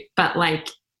 right? But like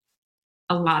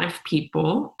a lot of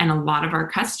people and a lot of our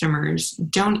customers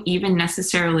don't even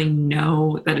necessarily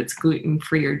know that it's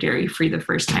gluten-free or dairy-free the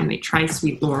first time they try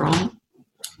Sweet Laurel,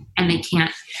 and they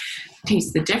can't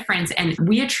taste the difference. And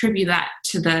we attribute that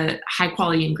to the high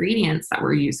quality ingredients that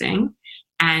we're using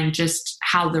and just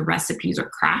how the recipes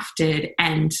are crafted.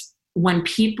 And when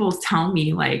people tell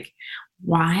me like,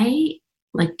 why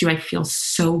do I feel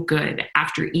so good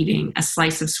after eating a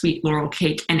slice of Sweet Laurel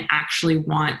cake and actually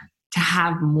want to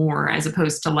have more, as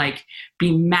opposed to like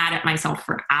be mad at myself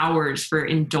for hours for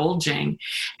indulging.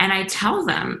 And I tell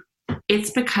them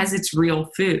it's because it's real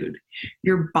food.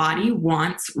 Your body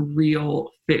wants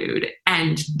real food.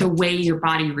 And the way your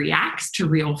body reacts to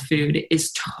real food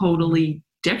is totally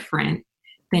different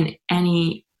than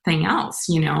anything else,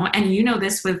 and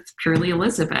this with Purely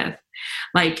Elizabeth,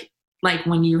 like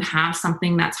when you have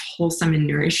something that's wholesome and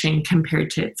nourishing compared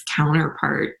to its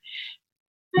counterpart,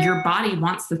 your body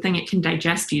wants the thing it can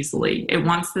digest easily. It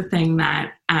wants the thing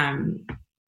that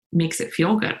makes it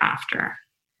feel good after.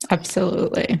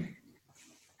 Absolutely.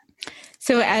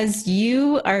 So as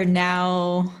you are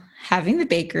now having the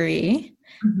bakery,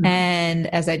 and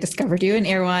as I discovered you in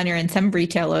Erewhon, you're in some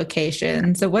retail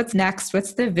locations. So what's next?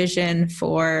 What's the vision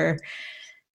for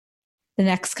the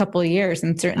next couple of years,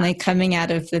 and certainly coming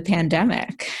out of the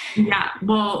pandemic? Yeah,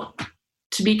 well,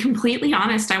 to be completely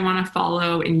honest, I want to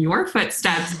follow in your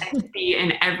footsteps and be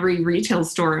in every retail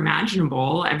store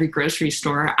imaginable, every grocery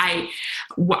store.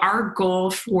 Our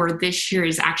goal for this year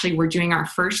is actually we're doing our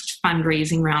first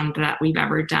fundraising round that we've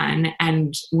ever done,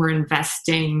 and we're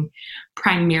investing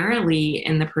primarily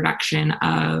in the production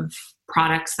of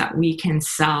products that we can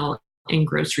sell in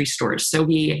grocery stores. So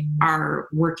we are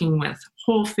working with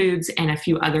Whole Foods and a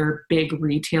few other big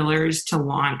retailers to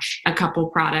launch a couple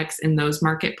products in those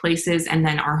marketplaces. And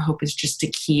then our hope is just to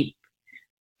keep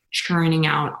churning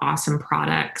out awesome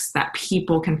products that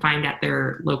people can find at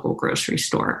their local grocery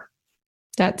store.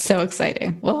 That's so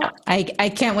exciting. Well, I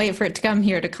can't wait for it to come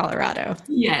here to Colorado.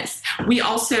 Yes.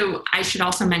 I should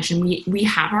also mention, we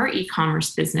have our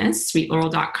e-commerce business,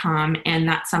 sweetlaurel.com, and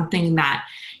that's something that,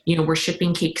 we're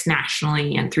shipping cakes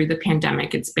nationally, and through the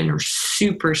pandemic, it's been a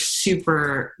super,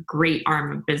 super great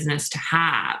arm of business to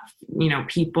have.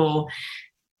 People,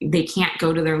 they can't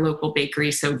go to their local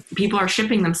bakery, so people are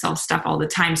shipping themselves stuff all the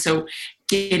time. So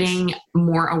getting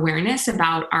more awareness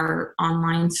about our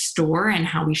online store and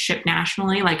how we ship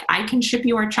nationally, like I can ship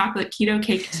you our chocolate keto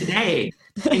cake today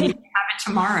and you can have it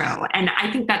tomorrow. And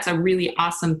I think that's a really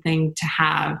awesome thing to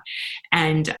have.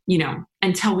 And,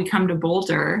 until we come to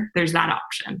Boulder, there's that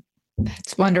option.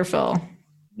 That's wonderful.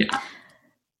 Yeah.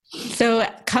 So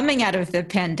coming out of the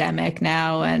pandemic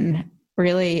now and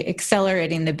really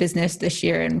accelerating the business this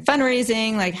year and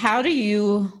fundraising, like how do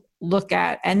you look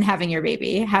at, and having your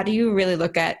baby, how do you really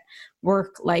look at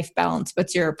work-life balance?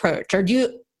 What's your approach? Or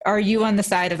are you on the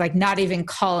side of like not even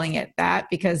calling it that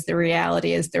because the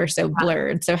reality is they're so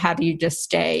blurred? So how do you just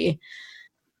stay?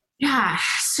 Yeah.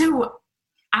 So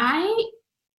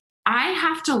I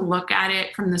have to look at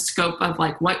it from the scope of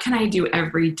like, what can I do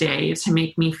every day to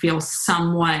make me feel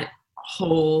somewhat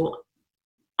whole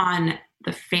on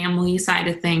the family side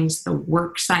of things, the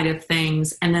work side of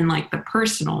things, and then like the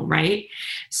personal, right?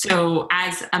 So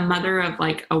as a mother of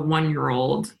like a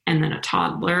 1-year-old and then a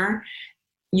toddler,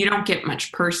 you don't get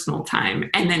much personal time.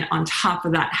 And then on top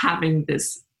of that, having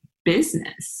this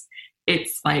business,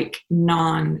 it's like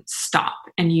non-stop,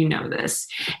 and you know this.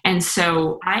 And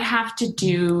so I have to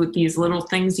do these little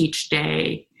things each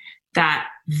day that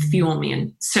fuel me.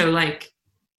 And so like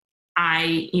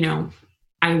I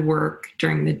work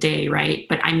during the day, right?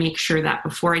 But I make sure that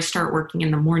before I start working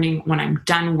in the morning, when I'm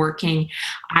done working,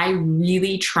 I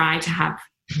really try to have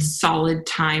solid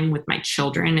time with my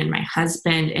children and my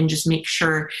husband, and just make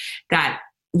sure that,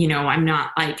 I'm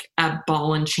not like a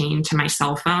ball and chain to my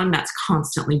cell phone that's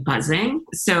constantly buzzing.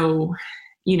 So,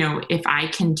 if I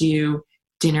can do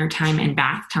dinner time and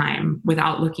bath time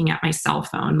without looking at my cell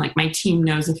phone, like my team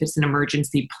knows if it's an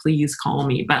emergency, please call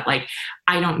me. But like,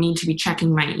 I don't need to be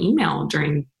checking my email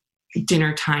during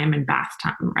dinner time and bath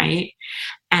time, right?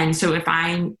 And so if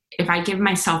I give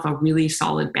myself a really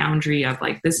solid boundary of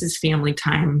like, this is family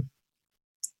time,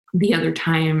 the other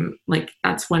time, like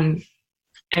that's when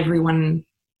everyone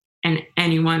and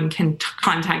anyone can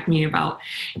contact me about,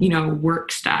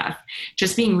 work stuff,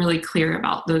 just being really clear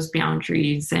about those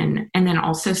boundaries, and then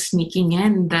also sneaking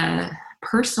in the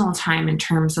personal time in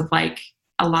terms of like,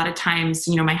 a lot of times,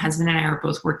 my husband and I are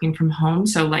both working from home.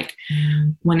 So like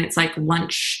when it's like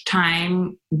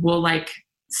lunchtime, we'll like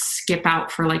skip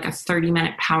out for like a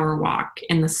 30-minute power walk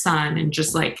in the sun and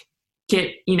just like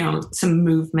get, some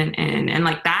movement in. And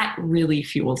like that really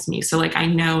fuels me. So like I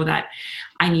know that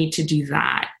I need to do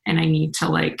that, and I need to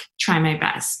like try my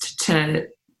best to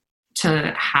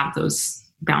have those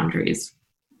boundaries.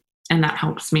 And that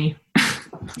helps me.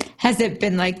 Has it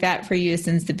been like that for you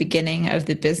since the beginning of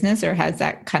the business, or has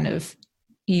that kind of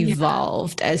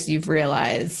evolved as you've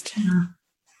realized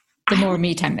the more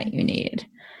me time that you need?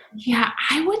 Yeah,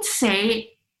 I would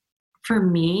say for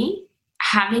me,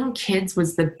 having kids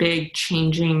was the big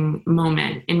changing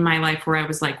moment in my life where I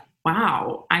was like,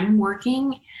 wow, I'm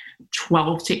working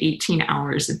 12 to 18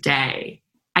 hours a day.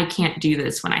 I can't do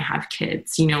this when I have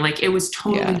kids, like it was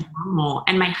totally normal.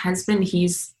 And my husband,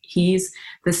 he's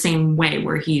the same way,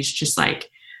 where he's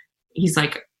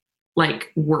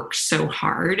works so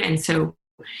hard. And so,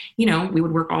 we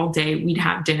would work all day, we'd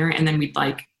have dinner, and then we'd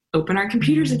like open our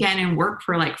computers again and work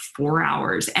for like 4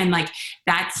 hours. And like,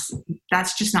 that's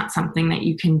just not something that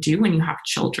you can do when you have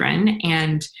children.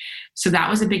 And so that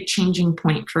was a big changing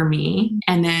point for me.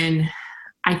 And then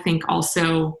I think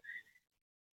also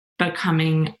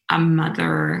becoming a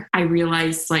mother, I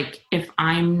realized like, if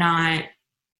I'm not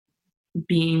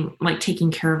being like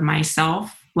taking care of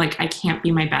myself, like I can't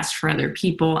be my best for other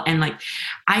people. And like,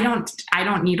 I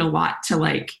don't need a lot to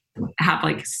like have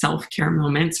like self-care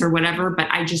moments or whatever, but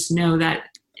I just know that,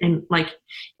 and like,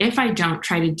 if I don't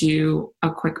try to do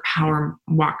a quick power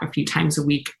walk a few times a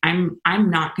week, I'm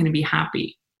not going to be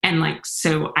happy. And like,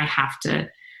 so I have to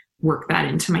work that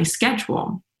into my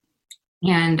schedule.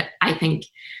 And I think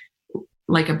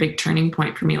like a big turning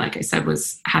point for me, like I said,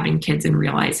 was having kids and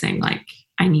realizing like,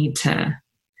 I need to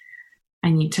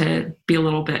be a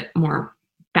little bit more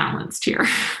balanced here.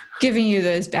 Giving you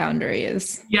those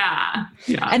boundaries. Yeah.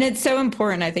 And it's so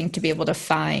important, I think, to be able to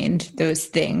find those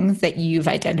things that you've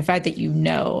identified that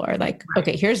are like,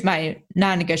 okay, here's my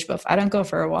non-negotiable. If I don't go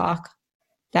for a walk,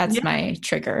 that's my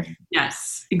trigger.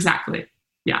 Yes, exactly.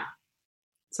 Yeah.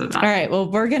 So all right.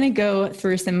 Well, we're going to go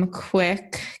through some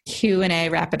quick Q&A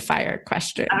rapid fire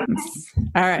questions. Okay.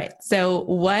 All right. So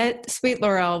what Sweet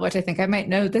Laurel, which I think I might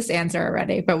know this answer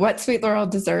already, but what Sweet Laurel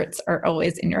desserts are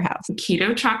always in your house?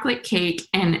 Keto chocolate cake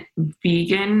and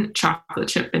vegan chocolate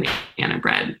chip banana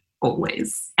bread,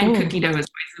 always. And cookie dough is always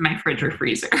in my fridge or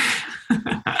freezer.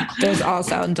 Those all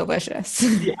sound delicious.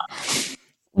 Yeah.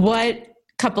 What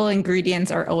couple ingredients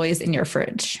are always in your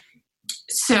fridge?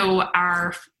 So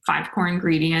our 5 core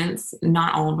ingredients,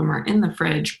 not all of them are in the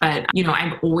fridge, but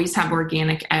I always have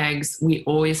organic eggs. We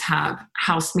always have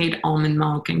house-made almond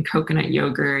milk and coconut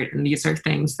yogurt. And these are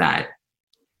things that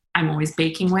I'm always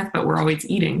baking with, but we're always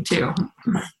eating too.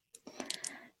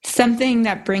 Something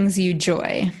that brings you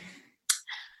joy?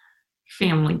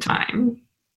 Family time.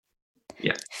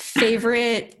 Yeah.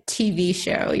 Favorite TV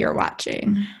show you're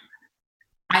watching?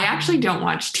 I actually don't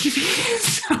watch TV,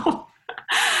 so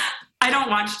I don't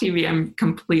watch TV. I'm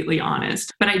completely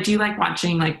honest, but I do like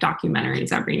watching like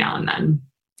documentaries every now and then.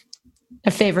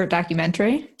 A favorite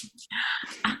documentary?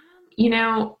 I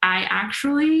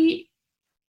actually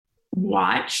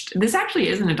watched, this actually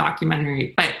isn't a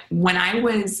documentary, but when I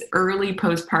was early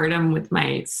postpartum with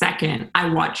my second, I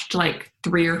watched like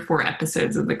 3 or 4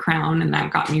 episodes of The Crown, and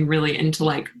that got me really into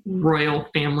like royal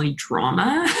family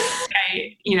drama.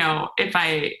 If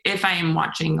I am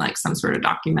watching like some sort of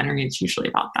documentary, it's usually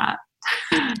about that.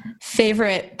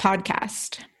 Favorite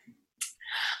podcast?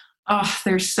 Oh,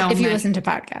 there's so many. If you many. listen to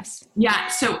podcasts. Yeah.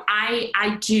 So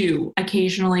I do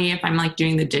occasionally, if I'm like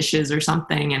doing the dishes or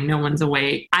something and no one's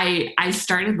awake, I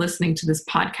started listening to this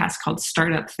podcast called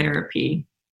Startup Therapy.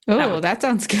 Oh, that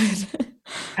sounds good.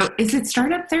 Oh, is it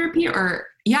Startup Therapy or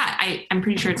I'm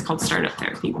pretty sure it's called Startup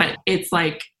Therapy, but it's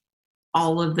like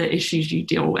all of the issues you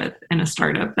deal with in a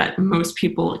startup that most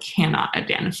people cannot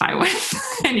identify with.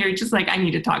 And you're just like, I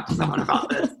need to talk to someone about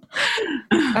this.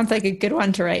 Sounds like a good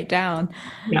one to write down.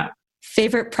 Yeah.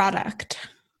 Favorite product?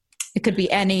 It could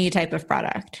be any type of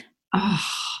product. Oh,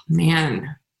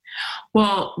 man.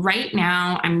 Well, right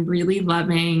now I'm really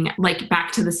loving, like,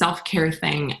 back to the self-care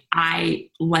thing. I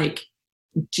like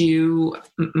do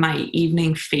my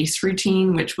evening face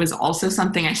routine, which was also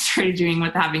something I started doing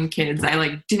with having kids. I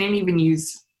like didn't even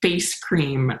use face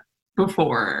cream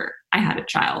before I had a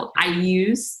child. I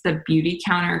use the Beauty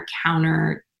Counter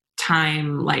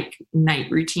time, like night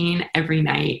routine every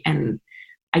night. And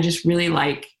I just really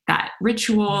like that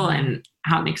ritual and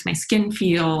how it makes my skin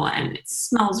feel, and it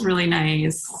smells really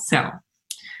nice. So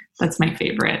that's my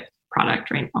favorite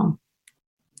product right now.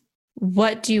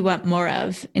 What do you want more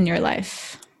of in your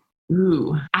life?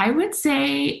 Ooh, I would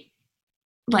say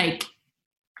like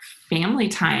family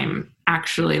time,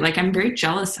 actually. Like I'm very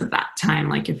jealous of that time.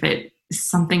 Like if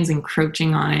something's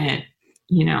encroaching on it,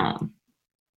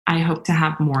 I hope to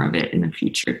have more of it in the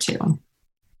future too.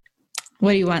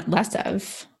 What do you want less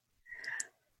of?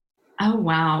 Oh,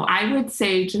 wow. I would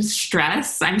say just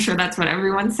stress. I'm sure that's what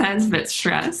everyone says, but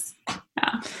stress.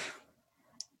 Yeah.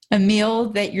 A meal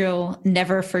that you'll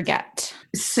never forget.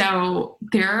 So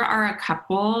there are a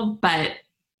couple, but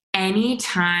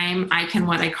anytime I can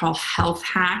what I call health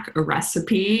hack a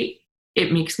recipe,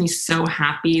 it makes me so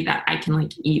happy that I can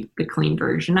like eat the clean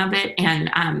version of it.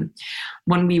 And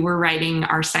when we were writing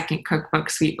our second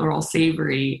cookbook, Sweet Laurel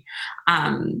Savory,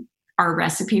 our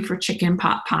recipe for chicken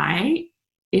pot pie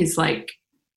is like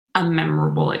a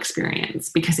memorable experience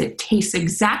because it tastes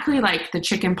exactly like the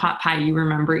chicken pot pie you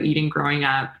remember eating growing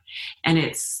up. And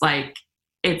it's like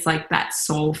that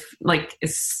soul, like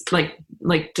it's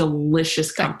like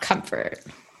delicious comfort.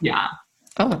 Yeah.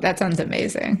 Oh, that sounds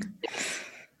amazing.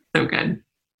 So good.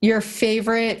 Your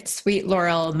favorite Sweet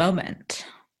Laurel moment?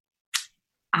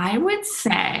 I would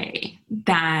say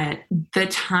that the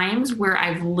times where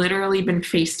I've literally been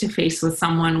face to face with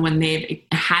someone when they've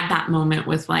had that moment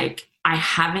with like, I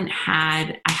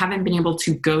haven't been able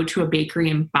to go to a bakery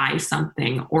and buy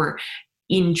something or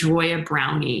enjoy a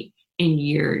brownie in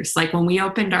years. Like when we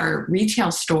opened our retail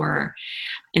store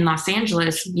in Los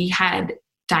Angeles, we had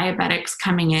diabetics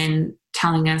coming in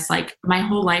telling us like, my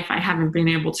whole life, I haven't been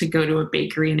able to go to a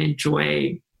bakery and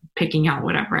enjoy picking out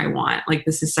whatever I want. Like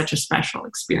this is such a special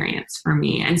experience for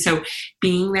me. And so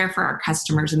being there for our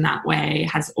customers in that way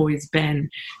has always been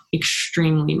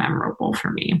extremely memorable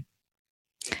for me.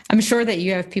 I'm sure that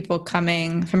you have people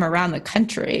coming from around the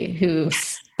country who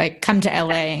like come to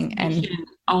LA and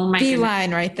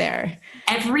beeline right there.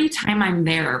 Every time I'm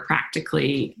there,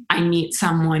 practically, I meet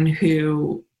someone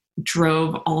who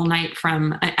drove all night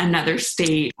from another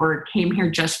state or came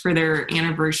here just for their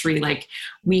anniversary. Like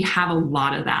we have a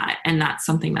lot of that. And that's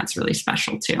something that's really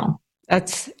special too.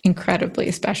 That's incredibly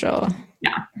special.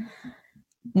 Yeah.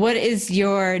 What is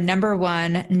your number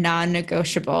one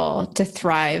non-negotiable to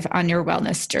thrive on your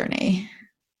wellness journey?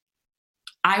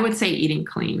 I would say eating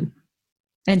clean.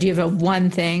 And do you have a one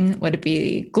thing? Would it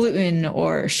be gluten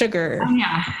or sugar? Oh,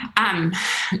 yeah.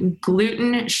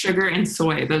 Gluten, sugar, and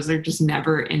soy. Those are just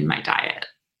never in my diet.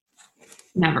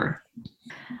 Never.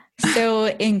 So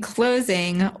in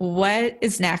closing, what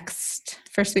is next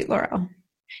for Sweet Laurel?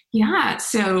 Yeah.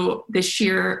 So this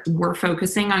year we're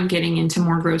focusing on getting into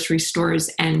more grocery stores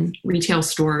and retail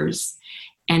stores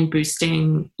and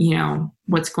boosting,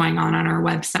 what's going on our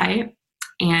website.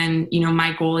 And,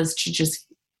 my goal is to just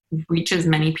reach as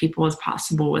many people as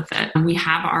possible with it. We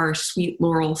have our Sweet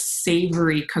Laurel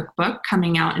Savory cookbook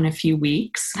coming out in a few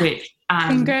weeks, which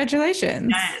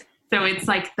congratulations. So it's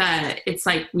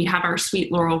like we have our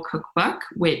Sweet Laurel cookbook,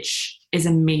 which is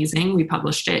amazing. We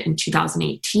published it in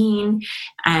 2018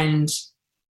 and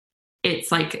it's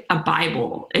like a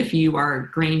Bible if you are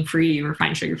grain-free,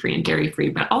 refined sugar-free, and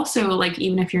dairy-free, but also like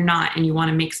even if you're not and you want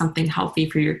to make something healthy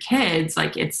for your kids,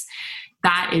 like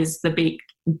that is the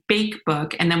bake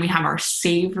book. And then we have our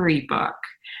savory book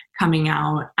coming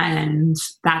out, and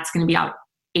that's going to be out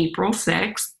April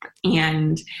 6th.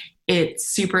 And it's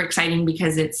super exciting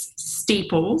because it's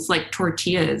staples like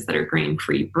tortillas that are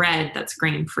grain-free, bread that's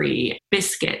grain-free,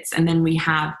 biscuits. And then we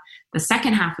have the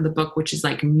second half of the book, which is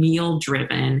like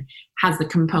meal-driven, has the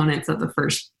components of the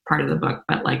first part of the book,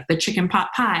 but like the chicken pot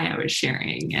pie I was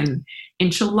sharing and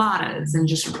enchiladas and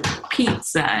just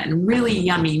pizza and really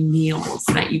yummy meals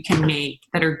that you can make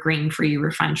that are grain-free,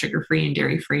 refined sugar-free, and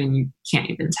dairy-free, and you can't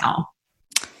even tell.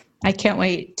 I can't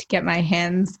wait to get my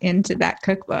hands into that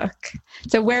cookbook.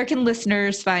 So where can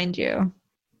listeners find you?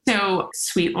 So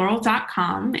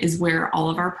sweetlaurel.com is where all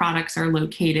of our products are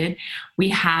located. We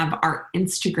have our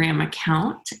Instagram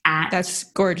account That's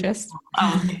gorgeous.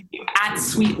 At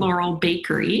Sweet Laurel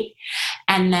Bakery.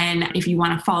 And then if you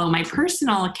want to follow my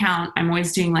personal account, I'm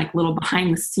always doing like little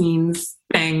behind the scenes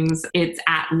things. It's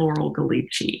at Laurel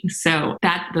Gallucci. So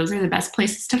those are the best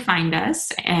places to find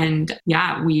us. And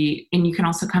yeah, you can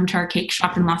also come to our cake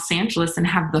shop in Los Angeles and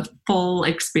have the full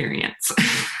experience.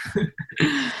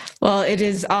 Well, it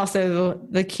is also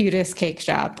the cutest cake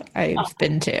shop I've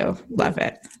been to. Love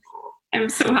it. I'm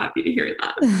so happy to hear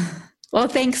that. Well,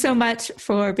 thanks so much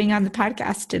for being on the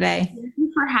podcast today. Thank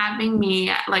you for having me.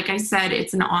 Like I said,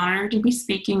 it's an honor to be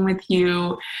speaking with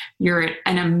you. You're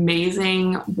an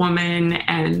amazing woman,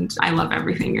 and I love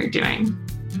everything you're doing.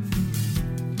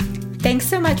 Thanks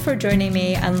so much for joining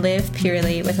me on Live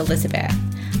Purely with Elizabeth.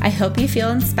 I hope you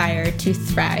feel inspired to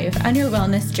thrive on your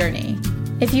wellness journey.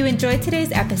 If you enjoyed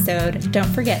today's episode,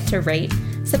 don't forget to rate,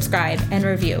 subscribe, and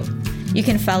review. You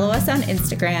can follow us on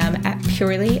Instagram at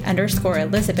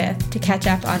purely_Elizabeth to catch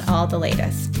up on all the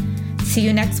latest. See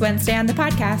you next Wednesday on the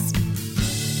podcast.